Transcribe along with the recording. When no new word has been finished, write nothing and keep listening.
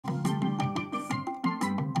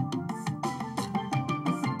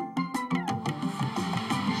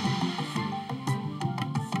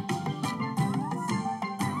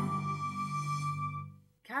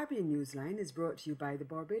morning Newsline is brought to you by the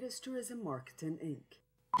Barbados Tourism Marketing Inc.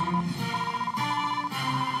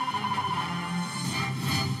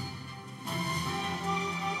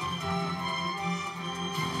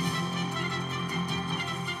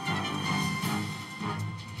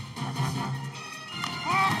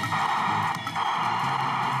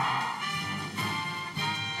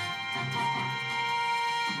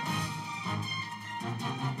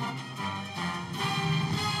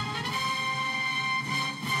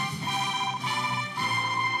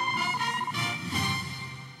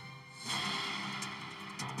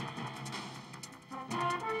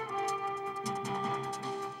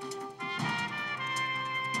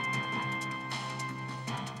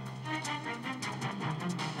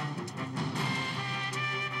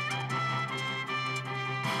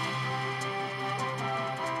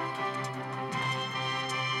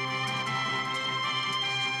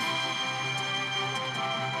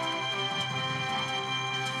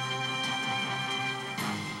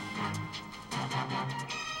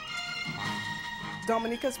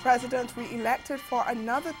 Dominica's president re-elected for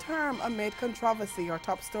another term amid controversy. Our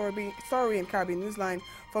top story in Caribbean Newsline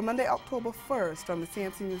for Monday, October 1st from the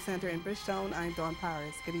CMC News Center in Bridgetown. I'm Dawn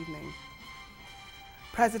Paris. Good evening.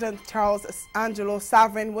 President Charles Angelo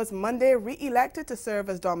Saverin was Monday re-elected to serve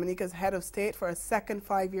as Dominica's head of state for a second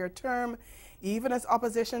 5-year term, even as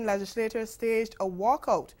opposition legislators staged a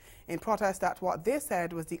walkout in protest at what they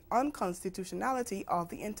said was the unconstitutionality of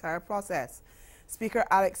the entire process. Speaker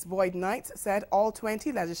Alex Boyd Knight said all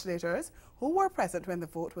 20 legislators who were present when the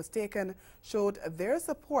vote was taken showed their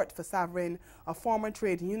support for Saverin, a former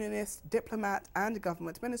trade unionist, diplomat and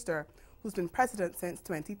government minister who's been president since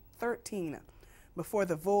 2013. Before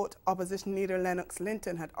the vote, opposition leader Lennox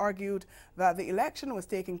Linton had argued that the election was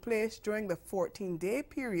taking place during the 14-day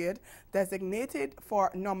period designated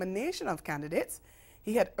for nomination of candidates.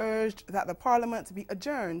 He had urged that the parliament be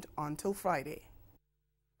adjourned until Friday.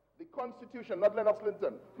 The Constitution, not Lennox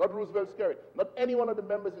Linton, not Roosevelt Skerritt, not any one of the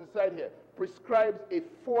members inside here, prescribes a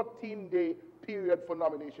 14-day period for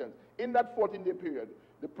nominations. In that 14-day period,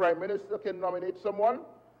 the Prime Minister can nominate someone,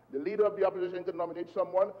 the Leader of the Opposition can nominate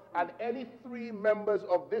someone, and any 3 members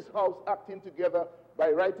of this House acting together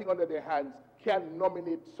by writing under their hands can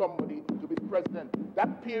nominate somebody to be president.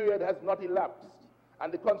 That period has not elapsed,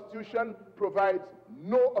 and the Constitution provides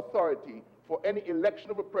no authority for any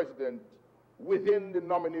election of a president within the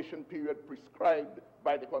nomination period prescribed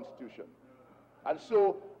by the Constitution. And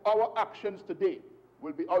so our actions today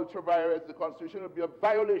will be ultra-vires. The Constitution will be a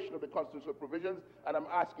violation of the constitutional provisions, and I'm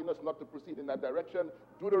asking us not to proceed in that direction.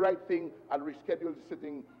 Do the right thing and reschedule the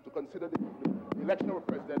sitting to consider the election of a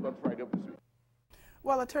president on Friday of this week.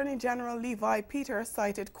 Well, Attorney General Levi Peter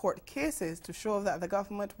cited court cases to show that the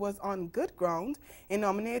government was on good ground in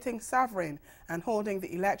nominating Saverin and holding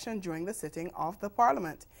the election during the sitting of the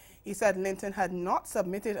Parliament. He said Linton had not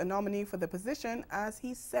submitted a nominee for the position as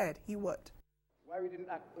he said he would. Why we didn't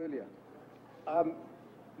act earlier?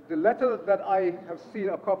 The letter that I have seen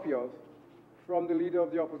a copy of from the Leader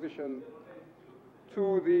of the Opposition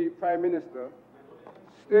to the Prime Minister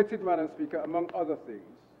stated, Madam Speaker, among other things,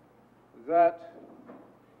 that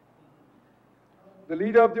the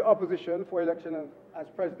Leader of the Opposition for election as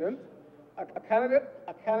President, a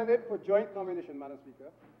candidate for joint nomination, Madam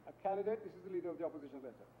Speaker, a candidate, this is the Leader of the Opposition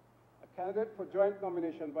letter, a candidate for joint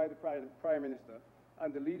nomination by the Prime Minister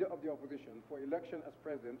and the Leader of the Opposition for election as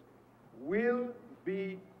President will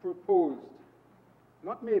be proposed,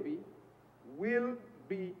 not maybe, will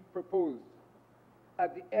be proposed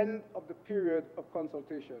at the end of the period of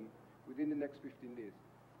consultation within the next 15 days.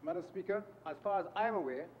 Madam Speaker, as far as I'm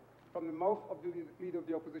aware, from the mouth of the Leader of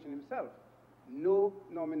the Opposition himself, no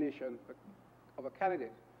nomination of a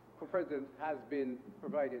candidate for President has been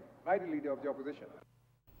provided by the Leader of the Opposition.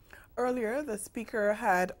 Earlier, the Speaker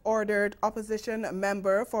had ordered opposition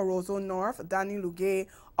member for Roseau North, Danny Lugay,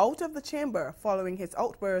 out of the chamber following his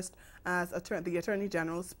outburst as the Attorney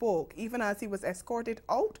General spoke. Even as he was escorted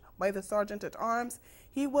out by the Sergeant-at-Arms,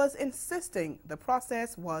 he was insisting the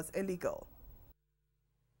process was illegal.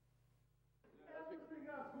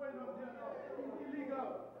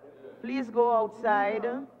 Please go outside.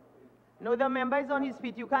 No, the member is on his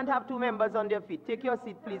feet. You can't have 2 members on their feet. Take your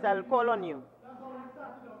seat, please. I'll call on you.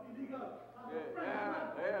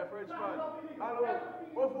 Yeah, Frenchman. Hello.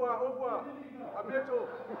 Au revoir. À bientôt.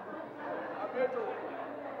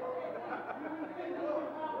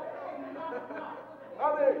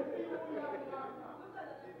 Allez.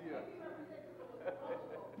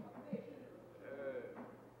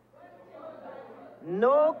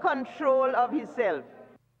 No control of himself.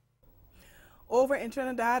 Over in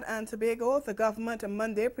Trinidad and Tobago, the government on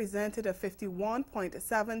Monday presented a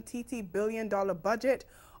 $51.7 billion budget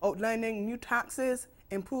outlining new taxes,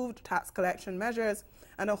 improved tax collection measures,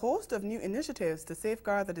 and a host of new initiatives to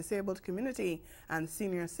safeguard the disabled community and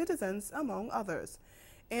senior citizens, among others.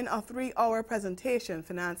 In a 3-hour presentation,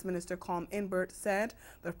 Finance Minister Com Inbert said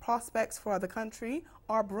the prospects for the country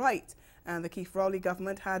are bright, and the Keith Rowley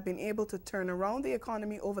government had been able to turn around the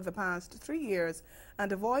economy over the past 3 years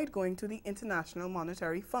and avoid going to the International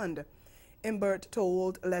Monetary Fund. Imbert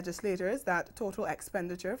told legislators that total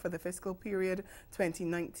expenditure for the fiscal period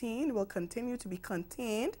 2019 will continue to be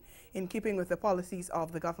contained in keeping with the policies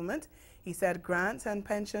of the government. He said grants and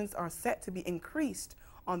pensions are set to be increased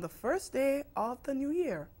on the first day of the new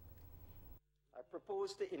year. I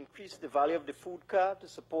propose to increase the value of the food card to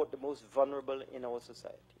support the most vulnerable in our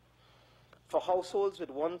society. For households with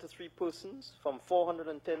 1 to 3 persons, from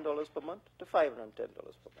 $410 per month to $510 per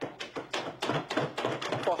month.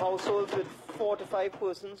 For households with 4 to 5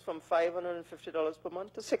 persons, from $550 per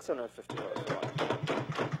month to $650 per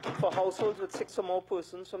month. For households with 6 or more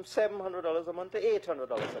persons, from $700 a month to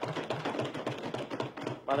 $800 a month.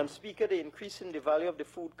 Madam Speaker, the increase in the value of the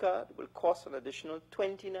food card will cost an additional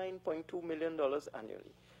 $29.2 million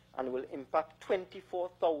annually and will impact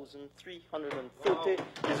 24,330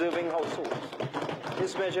 deserving households.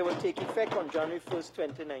 This measure will take effect on January 1st,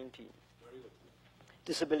 2019.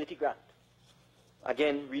 Disability grant.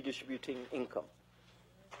 Again, redistributing income.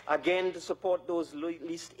 Again, to support those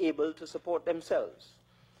least able to support themselves.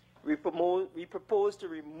 We propose to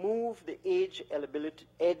remove the age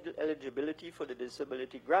eligibility for the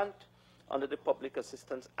disability grant under the Public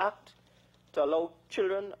Assistance Act to allow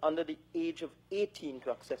children under the age of 18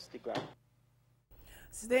 to access the grant.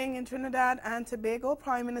 Staying in Trinidad and Tobago,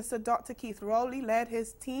 Prime Minister Dr. Keith Rowley led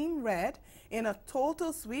his Team Red in a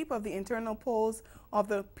total sweep of the internal polls of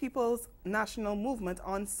the People's National Movement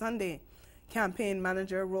on Sunday. Campaign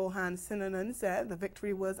manager Rohan Sinanan said the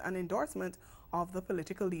victory was an endorsement of the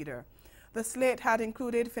political leader. The slate had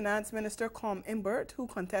included Finance Minister Com Imbert, who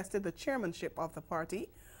contested the chairmanship of the party.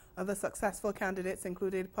 Other successful candidates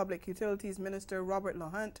included Public Utilities Minister Robert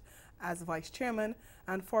Lohunt as Vice Chairman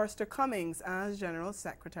and Forrester Cummings as General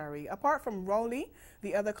Secretary. Apart from Rowley,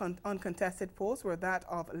 the other uncontested posts were that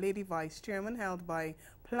of Lady Vice Chairman, held by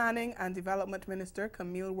Planning and Development Minister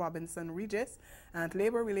Camille Robinson Regis, and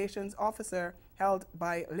Labour Relations Officer, held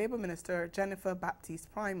by Labour Minister Jennifer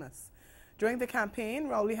Baptiste Primus. During the campaign,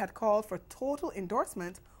 Rowley had called for total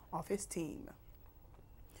endorsement of his team.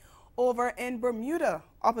 Over in Bermuda,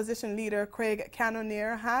 opposition leader Craig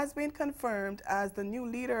Cannonier has been confirmed as the new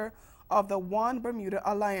leader of the One Bermuda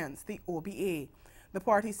Alliance, the OBA. The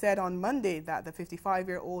party said on Monday that the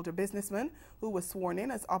 55-year-old businessman, who was sworn in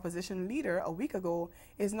as opposition leader a week ago,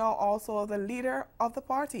 is now also the leader of the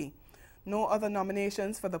party. No other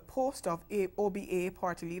nominations for the post of OBA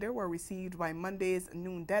party leader were received by Monday's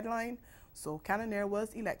noon deadline, so Cannonier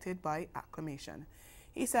was elected by acclamation.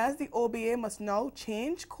 He says the OBA must now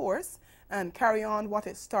change course and carry on what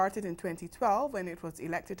it started in 2012 when it was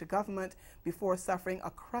elected to government before suffering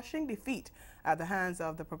a crushing defeat at the hands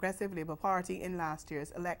of the Progressive Labour Party in last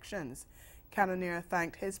year's elections. Cannonier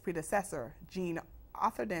thanked his predecessor, Jean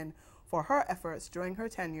Atherden, for her efforts during her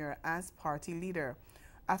tenure as party leader.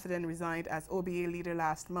 Atherden resigned as OBA leader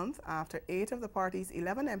last month after 8 of the party's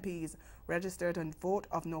 11 MPs registered a vote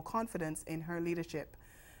of no confidence in her leadership.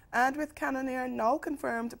 And with Cannonier now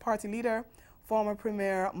confirmed party leader, former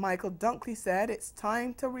Premier Michael Dunkley said it's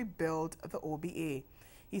time to rebuild the OBA.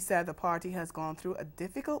 He said the party has gone through a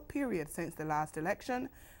difficult period since the last election,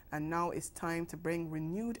 and now it's time to bring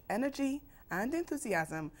renewed energy and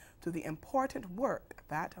enthusiasm to the important work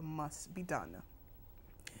that must be done.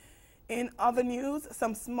 In other news,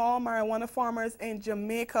 some small marijuana farmers in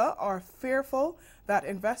Jamaica are fearful that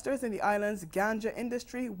investors in the island's ganja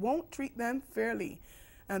industry won't treat them fairly,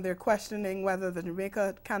 and they're questioning whether the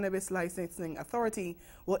Jamaica Cannabis Licensing Authority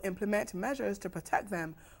will implement measures to protect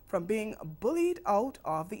them from being bullied out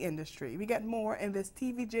of the industry. We get more in this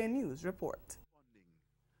TVJ News report.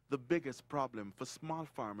 The biggest problem for small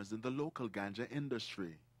farmers in the local ganja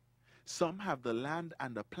industry. Some have the land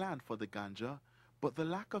and a plan for the ganja, but the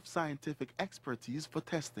lack of scientific expertise for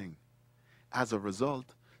testing. As a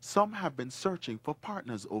result, some have been searching for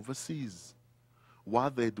partners overseas.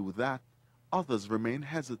 While they do that, others remain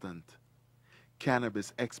hesitant.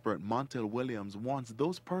 Cannabis expert Montel Williams wants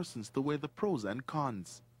those persons to weigh the pros and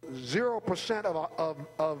cons. 0%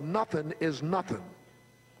 of nothing is nothing.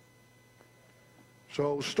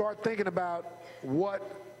 So start thinking about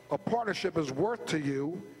what a partnership is worth to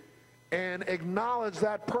you and acknowledge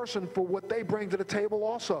that person for what they bring to the table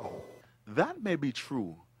also. That may be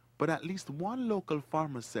true, But at least one local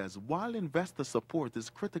farmer says while investor support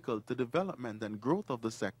is critical to development and growth of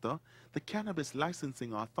the sector, the Cannabis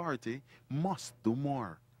Licensing Authority must do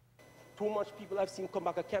more. Too much people I've seen come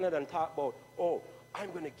back to Canada and talk about, oh,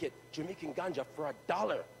 I'm going to get Jamaican ganja for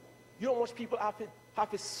 $1. You know how much people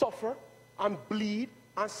have to suffer and bleed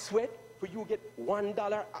and sweat for you to get $1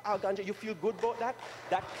 ganja? You feel good about that?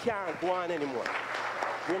 That can't go on anymore.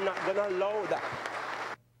 We're not going to allow that.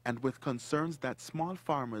 And with concerns that small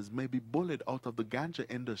farmers may be bullied out of the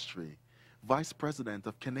ganja industry, Vice President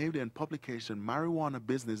of Canadian publication Marijuana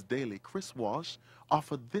Business Daily, Chris Walsh,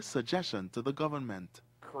 offered this suggestion to the government.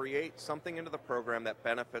 Create something into the program that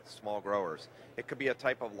benefits small growers. It could be a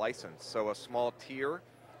type of license, so a small tier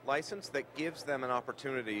license that gives them an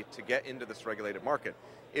opportunity to get into this regulated market.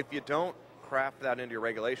 If you don't craft that into your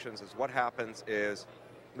regulations, what happens is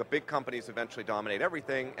the big companies eventually dominate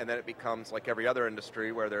everything, and then it becomes like every other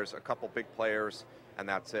industry where there's a couple big players and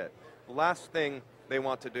that's it. The last thing they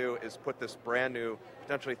want to do is put this brand new,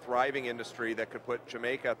 potentially thriving industry that could put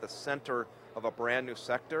Jamaica at the center of a brand new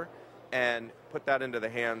sector and put that into the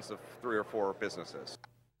hands of 3 or 4 businesses.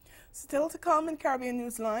 Still to come in Caribbean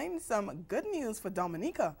Newsline, some good news for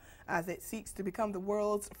Dominica as it seeks to become the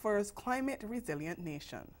world's first climate-resilient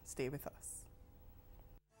nation. Stay with us.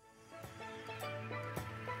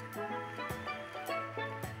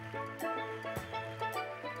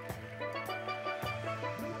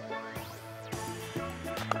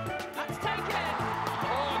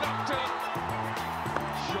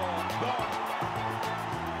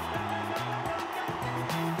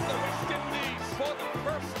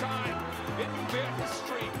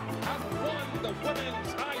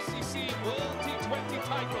 Women's ICC World T20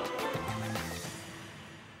 title.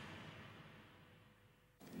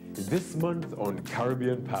 This month on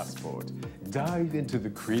Caribbean Passport, dive into the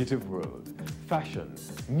creative world, fashion,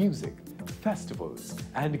 music, festivals,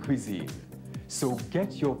 and cuisine. So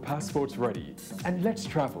get your passports ready and let's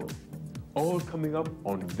travel. All coming up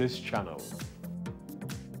on this channel.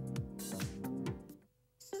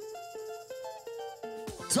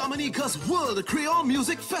 Dominica's World Creole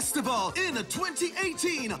Music Festival in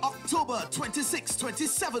 2018, October 26,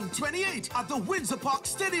 27, 28 at the Windsor Park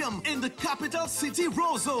Stadium in the capital city,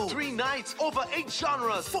 Roseau. 3 nights, over 8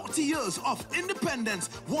 genres, 40 years of independence,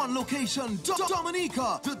 1 location,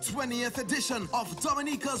 Dominica, the 20th edition of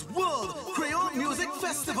Dominica's World Creole Music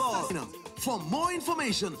Festival. For more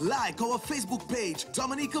information, like our Facebook page,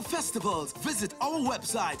 Dominica Festivals. Visit our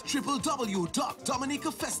website,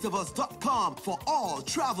 www.dominicafestivals.com for all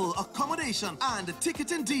travel, accommodation, and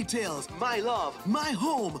ticketing details. My love, my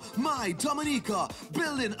home, my Dominica.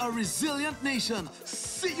 Building a resilient nation.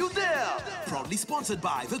 See you there! Proudly sponsored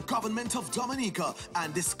by the Government of Dominica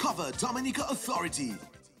and Discover Dominica Authority.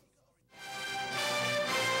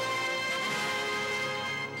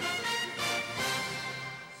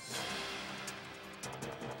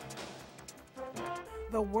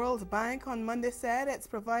 The World Bank on Monday said it's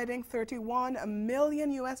providing $31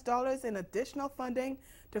 million in additional funding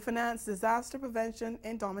to finance disaster prevention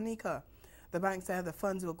in Dominica. The bank said the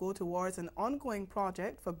funds will go towards an ongoing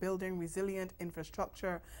project for building resilient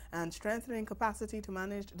infrastructure and strengthening capacity to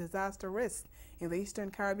manage disaster risk in the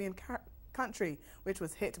Eastern Caribbean country, which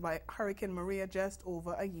was hit by Hurricane Maria just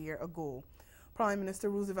over a year ago. Prime Minister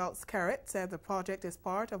Roosevelt's Carrot said the project is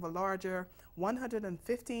part of a larger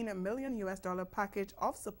 $115 million package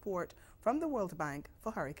of support from the World Bank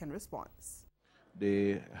for hurricane response.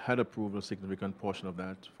 They had approved a significant portion of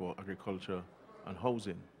that for agriculture and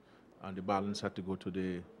housing, and the balance had to go to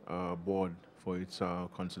the board for its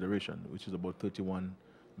consideration, which is about $31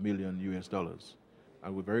 million.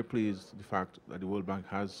 And we're very pleased the fact that the World Bank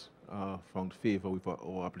has found favor with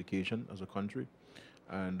our application as a country,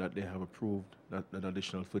 and that they have approved that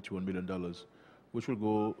additional $31 million, which will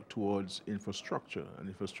go towards infrastructure, and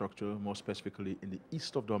infrastructure more specifically in the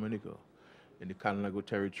east of Dominica, in the Canalago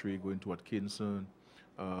territory, going to Atkinson,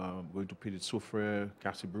 going to Petit-Soufrière,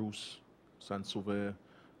 Cassie-Bruce, Saint-Sauveur,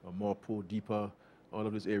 Morpeau, Deeper. All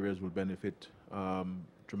of these areas will benefit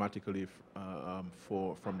dramatically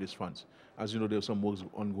from these funds. As you know, there's some works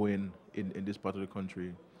ongoing in this part of the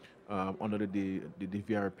country under the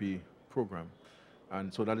VRP program.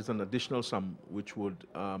 And so that is an additional sum which would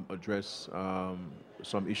address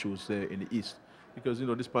some issues there in the east. Because, you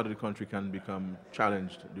know, this part of the country can become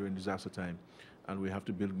challenged during disaster time, and we have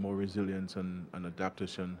to build more resilience and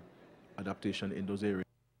adaptation in those areas.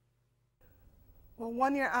 Well,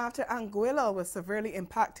 1 year after Anguilla was severely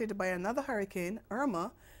impacted by another hurricane,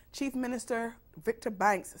 Irma, Chief Minister Victor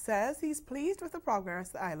Banks says he's pleased with the progress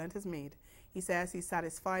the island has made. He says he's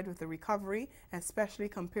satisfied with the recovery, especially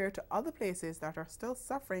compared to other places that are still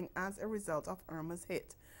suffering as a result of Irma's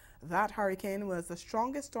hit. That hurricane was the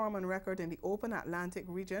strongest storm on record in the open Atlantic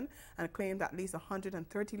region and claimed at least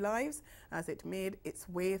 130 lives as it made its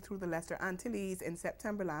way through the Lesser Antilles in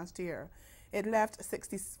September last year. It left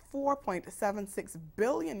 $64.76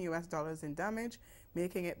 billion in damage,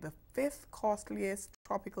 making it the fifth costliest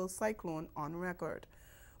tropical cyclone on record.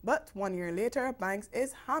 But 1 year later, Banks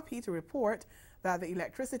is happy to report that the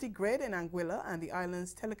electricity grid in Anguilla and the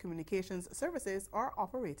island's telecommunications services are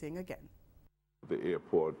operating again. The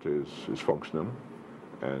airport is functioning,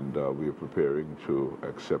 and we are preparing to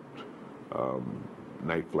accept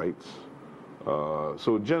night flights.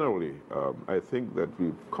 So generally, I think that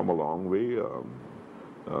we've come a long way.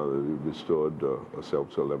 We've restored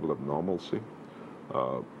ourselves to a level of normalcy.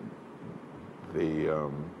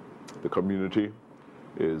 The community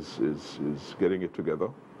is getting it together.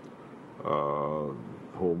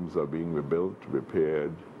 Homes are being rebuilt,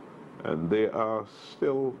 repaired, and there are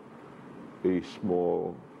still a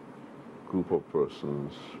small group of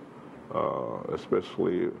persons,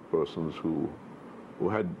 especially persons who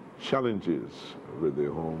had challenges with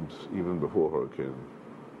their homes even before Hurricane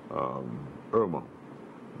Irma,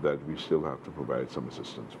 that we still have to provide some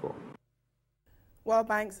assistance for. While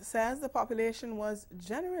Banks says the population was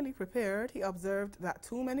generally prepared, he observed that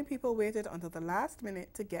too many people waited until the last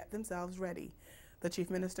minute to get themselves ready. The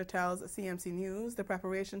Chief Minister tells CMC News the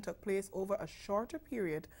preparation took place over a shorter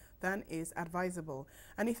period than is advisable,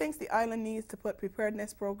 and he thinks the island needs to put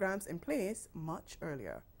preparedness programs in place much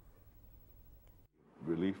earlier.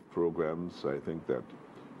 Relief programs, I think that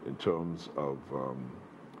in terms of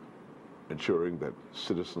ensuring that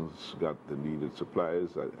citizens got the needed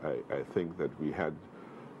supplies, I think that we had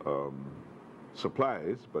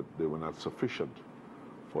supplies, but they were not sufficient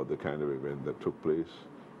for the kind of event that took place,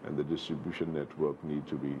 and the distribution network needs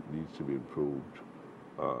to be improved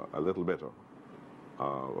a little better.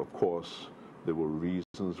 Of course, there were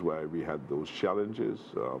reasons why we had those challenges,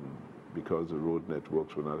 because the road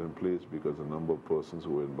networks were not in place, because a number of persons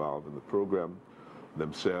who were involved in the program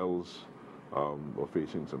themselves were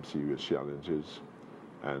facing some serious challenges.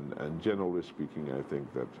 And generally speaking, I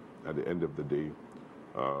think that at the end of the day,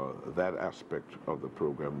 that aspect of the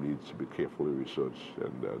program needs to be carefully researched,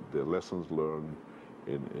 and the lessons learned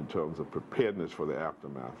in terms of preparedness for the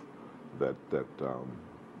aftermath that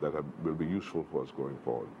will be useful for us going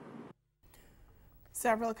forward.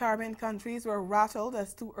 Several Caribbean countries were rattled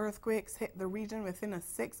as two earthquakes hit the region within a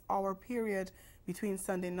 6-hour period between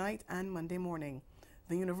Sunday night and Monday morning.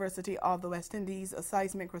 The University of the West Indies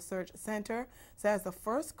Seismic Research Center says the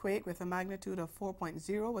first quake with a magnitude of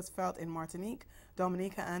 4.0 was felt in Martinique,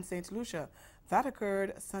 Dominica, and St. Lucia. That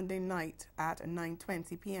occurred Sunday night at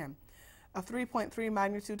 9:20 p.m. A 3.3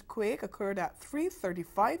 magnitude quake occurred at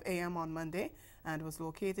 3:35 a.m. on Monday and was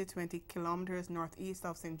located 20 kilometers northeast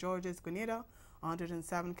of St. George's, Grenada,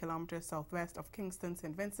 107 kilometers southwest of Kingston,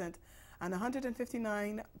 St. Vincent, and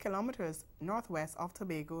 159 kilometers northwest of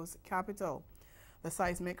Tobago's capital. The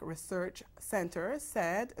Seismic Research Center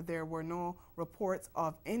said there were no reports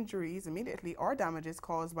of injuries immediately or damages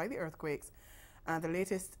caused by the earthquakes, and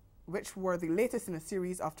which were the latest in a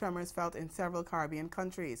series of tremors felt in several Caribbean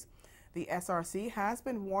countries. The SRC has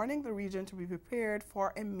been warning the region to be prepared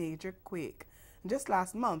for a major quake. Just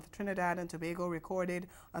last month, Trinidad and Tobago recorded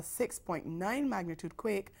a 6.9 magnitude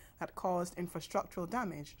quake that caused infrastructural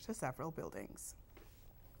damage to several buildings.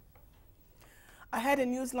 Ahead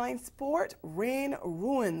in Newsline Sport, rain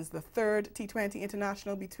ruins the third T20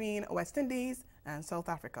 International between West Indies and South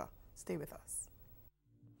Africa. Stay with us.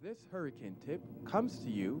 This hurricane tip comes to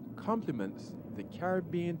you compliments the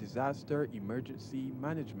Caribbean Disaster Emergency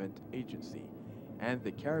Management Agency and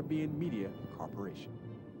the Caribbean Media Corporation.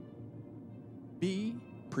 Be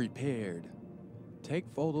prepared. Take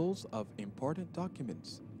photos of important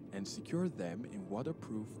documents and secure them in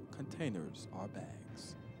waterproof containers or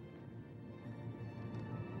bags.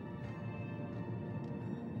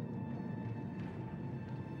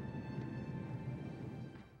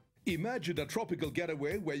 Imagine a tropical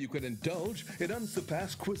getaway where you can indulge in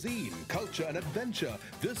unsurpassed cuisine, culture, and adventure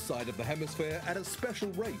this side of the hemisphere at a special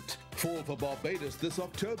rate. Fall for Barbados this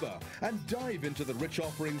October and dive into the rich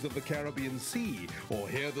offerings of the Caribbean Sea, or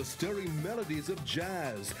hear the stirring melodies of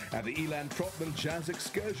jazz at the Elan Trotman Jazz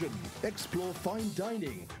Excursion. Explore fine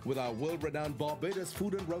dining with our world-renowned Barbados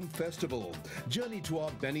Food and Rum Festival. Journey to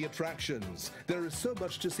our many attractions. There is so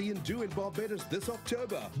much to see and do in Barbados this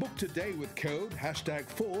October. Book today with code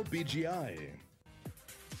 #4BGI.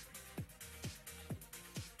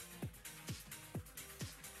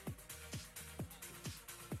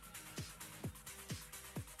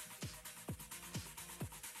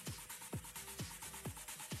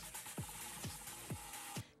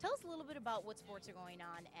 Tell us a little bit bit about what sports are going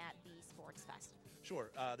on at the Sports Fest. Sure.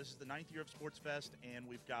 This is the 9th year of Sports Fest, and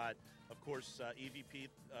we've got, of course, EVP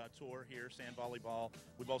Tour here, sand volleyball.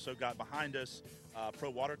 We've also got behind us pro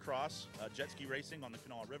watercross, jet ski racing on the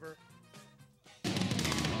Kanawha River.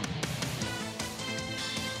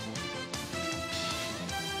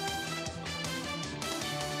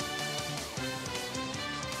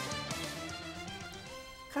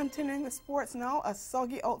 Continuing with sports now, a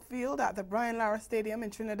soggy outfield at the Brian Lara Stadium in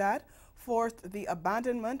Trinidad forced the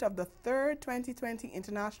abandonment of the third 2020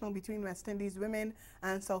 international between West Indies women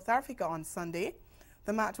and South Africa on Sunday.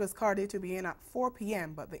 The match was carded to begin at 4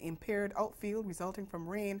 p.m., but the impaired outfield resulting from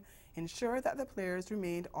rain ensured that the players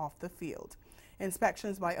remained off the field.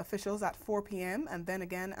 Inspections by officials at 4 p.m. and then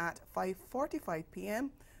again at 5:45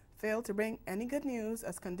 p.m. failed to bring any good news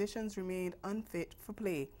as conditions remained unfit for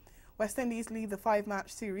play. West Indies lead the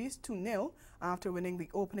 5-match series 2-0 after winning the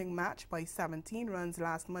opening match by 17 runs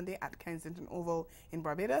last Monday at Kensington Oval in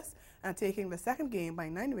Barbados and taking the second game by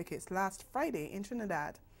 9 wickets last Friday in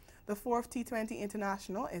Trinidad. The 4th T20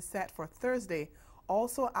 International is set for Thursday,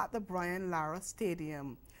 also at the Brian Lara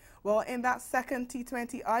Stadium. Well, in that second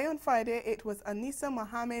T20I on Friday, it was Anisa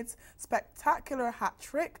Mohammed's spectacular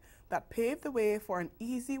hat-trick that paved the way for an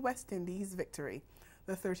easy West Indies victory.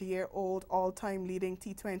 The 30-year-old all-time leading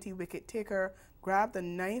T20 wicket-taker grabbed the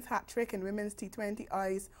 9th hat-trick in women's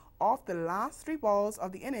T20Is off the last 3 balls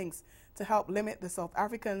of the innings to help limit the South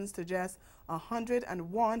Africans to just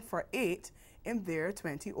 101 for 8 in their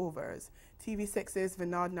 20 overs. TV6's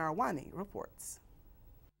Vinod Narwani reports.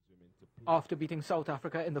 After beating South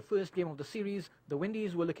Africa in the first game of the series, the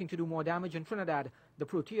Windies were looking to do more damage in Trinidad. The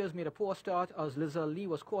Proteas made a poor start as Liza Lee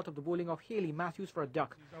was caught of the bowling of Hayley Matthews for a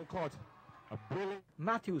duck.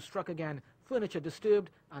 Matthews struck again, furniture disturbed,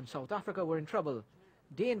 and South Africa were in trouble.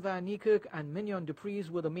 Dane van Niekerk and Mignon du Preez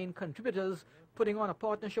were the main contributors, putting on a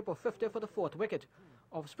partnership of 50 for the 4th wicket.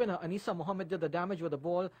 Off-spinner Anisa Mohammed did the damage with the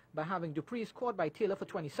ball by having du Preez caught by Taylor for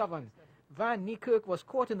 27. Van Niekerk was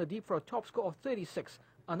caught in the deep for a top score of 36,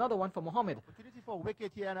 another one for Mohammed.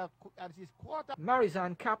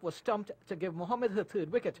 Marizanne Kapp was stumped to give Mohammed her 3rd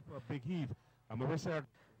wicket.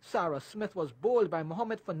 Sarah Smith was bowled by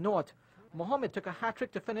Mohammed for naught. Mohammed took a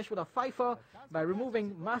hat-trick to finish with a fifer by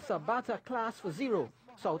removing Massa Bata class for 0.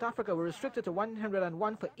 South Africa were restricted to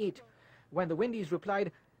 101 for 8. When the Windies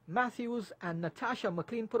replied, Matthews and Natasha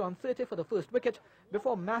McLean put on 30 for the 1st wicket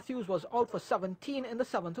before Matthews was out for 17 in the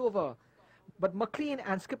 7th over. But McLean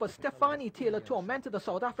and skipper Stephanie Taylor tormented the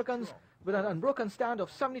South Africans with an unbroken stand of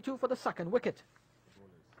 72 for the 2nd wicket.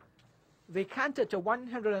 They cantered to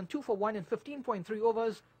 102 for 1 in 15.3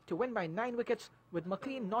 overs to win by 9 wickets, with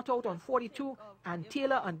McLean not out on 42 and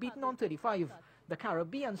Taylor unbeaten on 35. The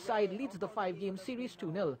Caribbean side leads the 5-game series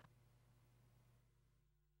 2-0.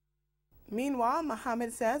 Meanwhile,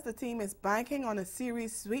 Mohammed says the team is banking on a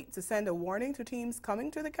series sweep to send a warning to teams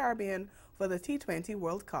coming to the Caribbean for the T20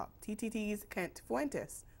 World Cup. TTT's Kent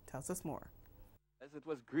Fuentes tells us more. It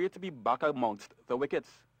was great to be back amongst the wickets,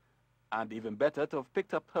 and even better to have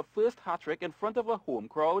picked up her first hat-trick in front of a home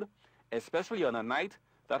crowd, especially on a night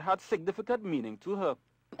that had significant meaning to her.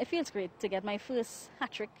 It feels great to get my first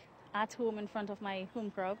hat-trick at home in front of my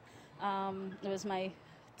home crowd. It was my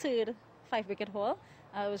 3rd 5-wicket haul.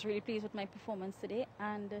 I was really pleased with my performance today,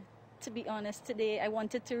 and to be honest, today I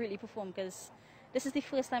wanted to really perform because this is the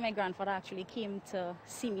first time my grandfather actually came to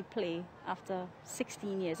see me play after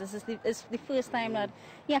 16 years. This is the first time that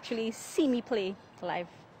he actually see me play live.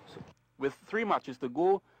 With 3 matches to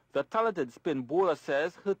go, the talented spin bowler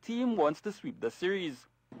says her team wants to sweep the series.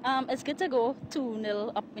 It's good to go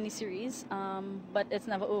 2-0 up in the series, but it's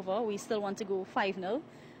never over. We still want to go 5-0.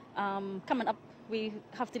 Coming up, we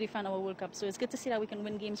have to defend our World Cup, so it's good to see that we can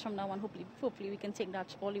win games from now on. Hopefully we can take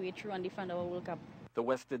that all the way through and defend our World Cup. The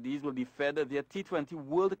West Indies will defend their T20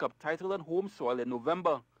 World Cup title on home soil in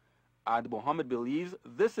November, and Mohammed believes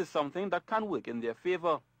this is something that can work in their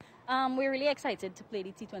favor. We're really excited to play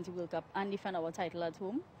the T20 World Cup and defend our title at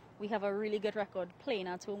home. We have a really good record playing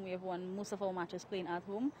at home. We have won most of our matches playing at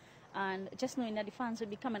home. And just knowing that the fans will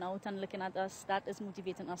be coming out and looking at us, that is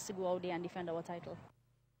motivating us to go out there and defend our title.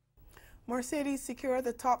 Mercedes secured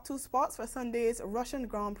the top 2 spots for Sunday's Russian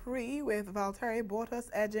Grand Prix, with Valtteri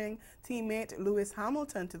Bottas edging teammate Lewis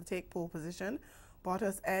Hamilton to take pole position.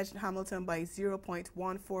 Bottas edged Hamilton by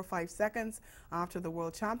 0.145 seconds after the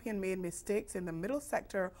world champion made mistakes in the middle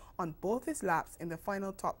sector on both his laps in the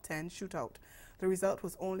final top 10 shootout. The result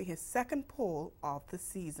was only his 2nd pole of the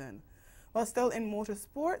season. While still in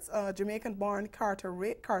motorsports, a Jamaican-born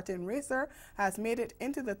karting racer has made it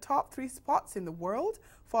into the top 3 spots in the world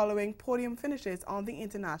following podium finishes on the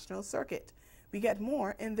international circuit. We get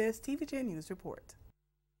more in this TVJ News report.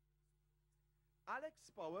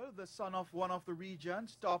 Alex Powell, the son of one of the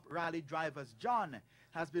region's top rally drivers, John,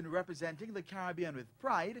 has been representing the Caribbean with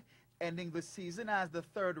pride, ending the season as the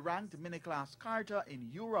third-ranked mini-class karter in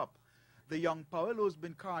Europe. The young Powell, who's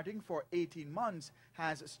been karting for 18 months,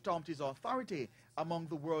 has stomped his authority among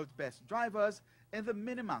the world's best drivers in the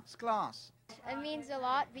Minimax class. It means a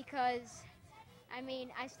lot because,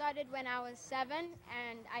 I started when I was 7,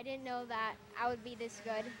 and I didn't know that I would be this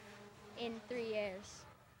good in 3 years.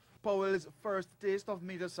 Powell's first taste of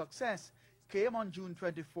major success came on June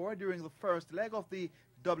 24 during the first leg of the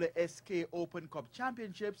WSK Open Cup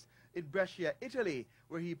Championships in Brescia, Italy,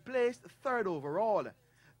 where he placed third overall.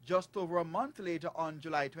 Just over a month later, on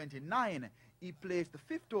July 29, he placed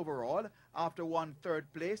fifth overall after one third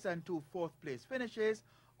place and two fourth place finishes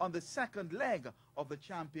on the second leg of the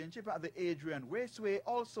championship at the Adrian Raceway,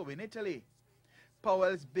 also in Italy.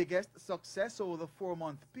 Powell's biggest success over the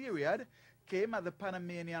 4-month period came at the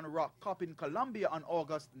Panamanian Rock Cup in Colombia on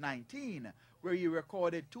August 19, where he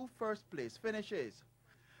recorded two first-place finishes.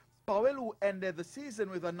 Powell, who ended the season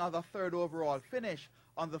with another third overall finish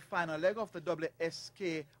on the final leg of the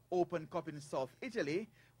WSK Open Cup in South Italy,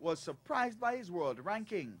 was surprised by his world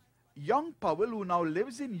ranking. Young Powell, who now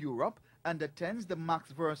lives in Europe and attends the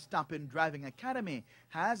Max Verstappen Driving Academy,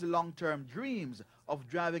 has long-term dreams of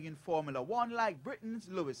driving in Formula One like Britain's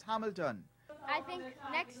Lewis Hamilton. I think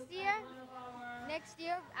next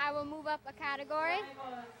year I will move up a category,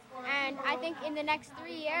 and I think in the next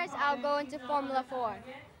 3 years I'll go into Formula 4.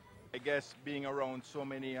 I guess being around so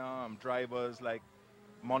many drivers like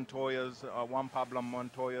Montoya's, Juan Pablo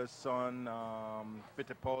Montoya's son,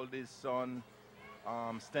 Fittipaldi's son,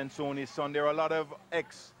 Stensoni's son. There are a lot of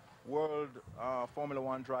ex-world Formula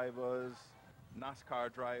One drivers,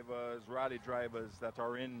 NASCAR drivers, rally drivers that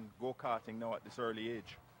are in go-karting now at this early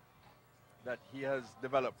age. That he has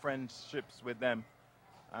developed friendships with them,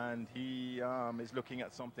 and he is looking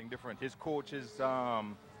at something different. His coach is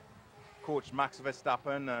Coach Max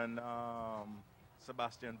Verstappen and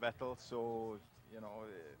Sebastian Vettel, so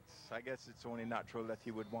I guess it's only natural that he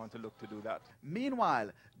would want to look to do that. Meanwhile,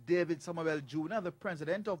 David Samuel Jr., the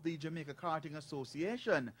president of the Jamaica Karting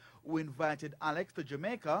Association, who invited Alex to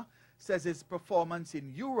Jamaica, says his performance in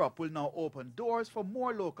Europe will now open doors for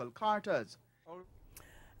more local karters.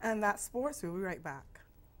 And that's sports. We'll be right back.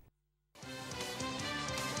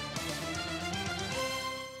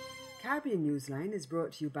 Caribbean Newsline is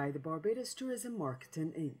brought to you by the Barbados Tourism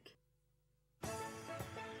Marketing, Inc.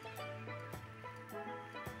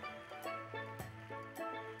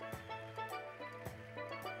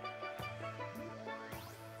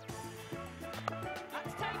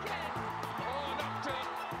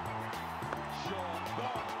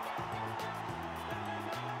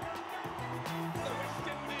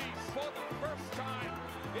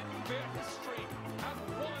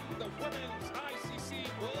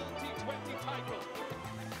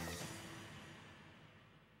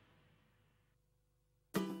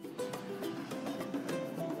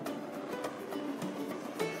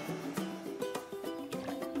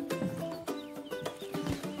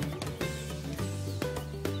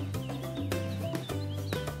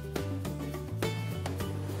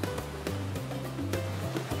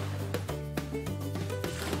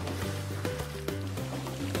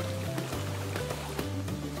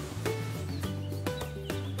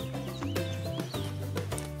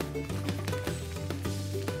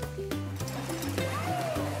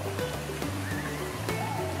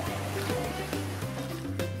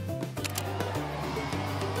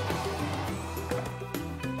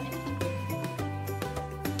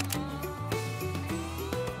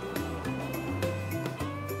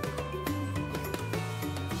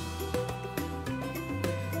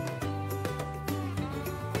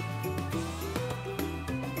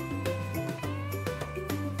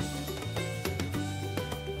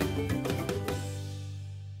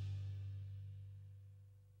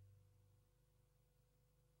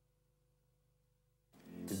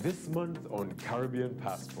 This month on Caribbean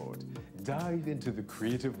Passport, dive into the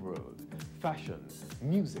creative world, fashion,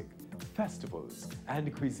 music, festivals,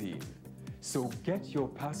 and cuisine. So get your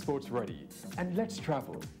passports ready and let's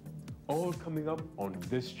travel. All coming up on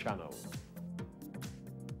this channel.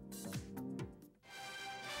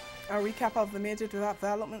 A recap of the major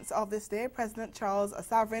developments of this day. President Charles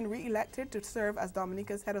Savrin re-elected to serve as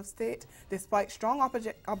Dominica's head of state despite strong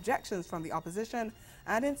objections from the opposition.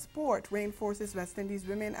 And in sport, rain forces West Indies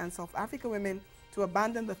women and South Africa women to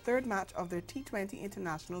abandon the third match of their T20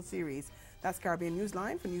 International Series. That's Caribbean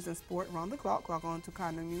Newsline. For news and sport around the clock, log on to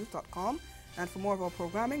CaribbeanNews.com. And for more of our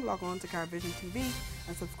programming, log on to Carivision TV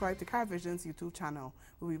and subscribe to Carivision's YouTube channel.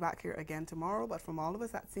 We'll be back here again tomorrow, but from all of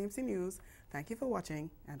us at CMC News, thank you for watching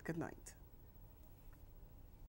and good night.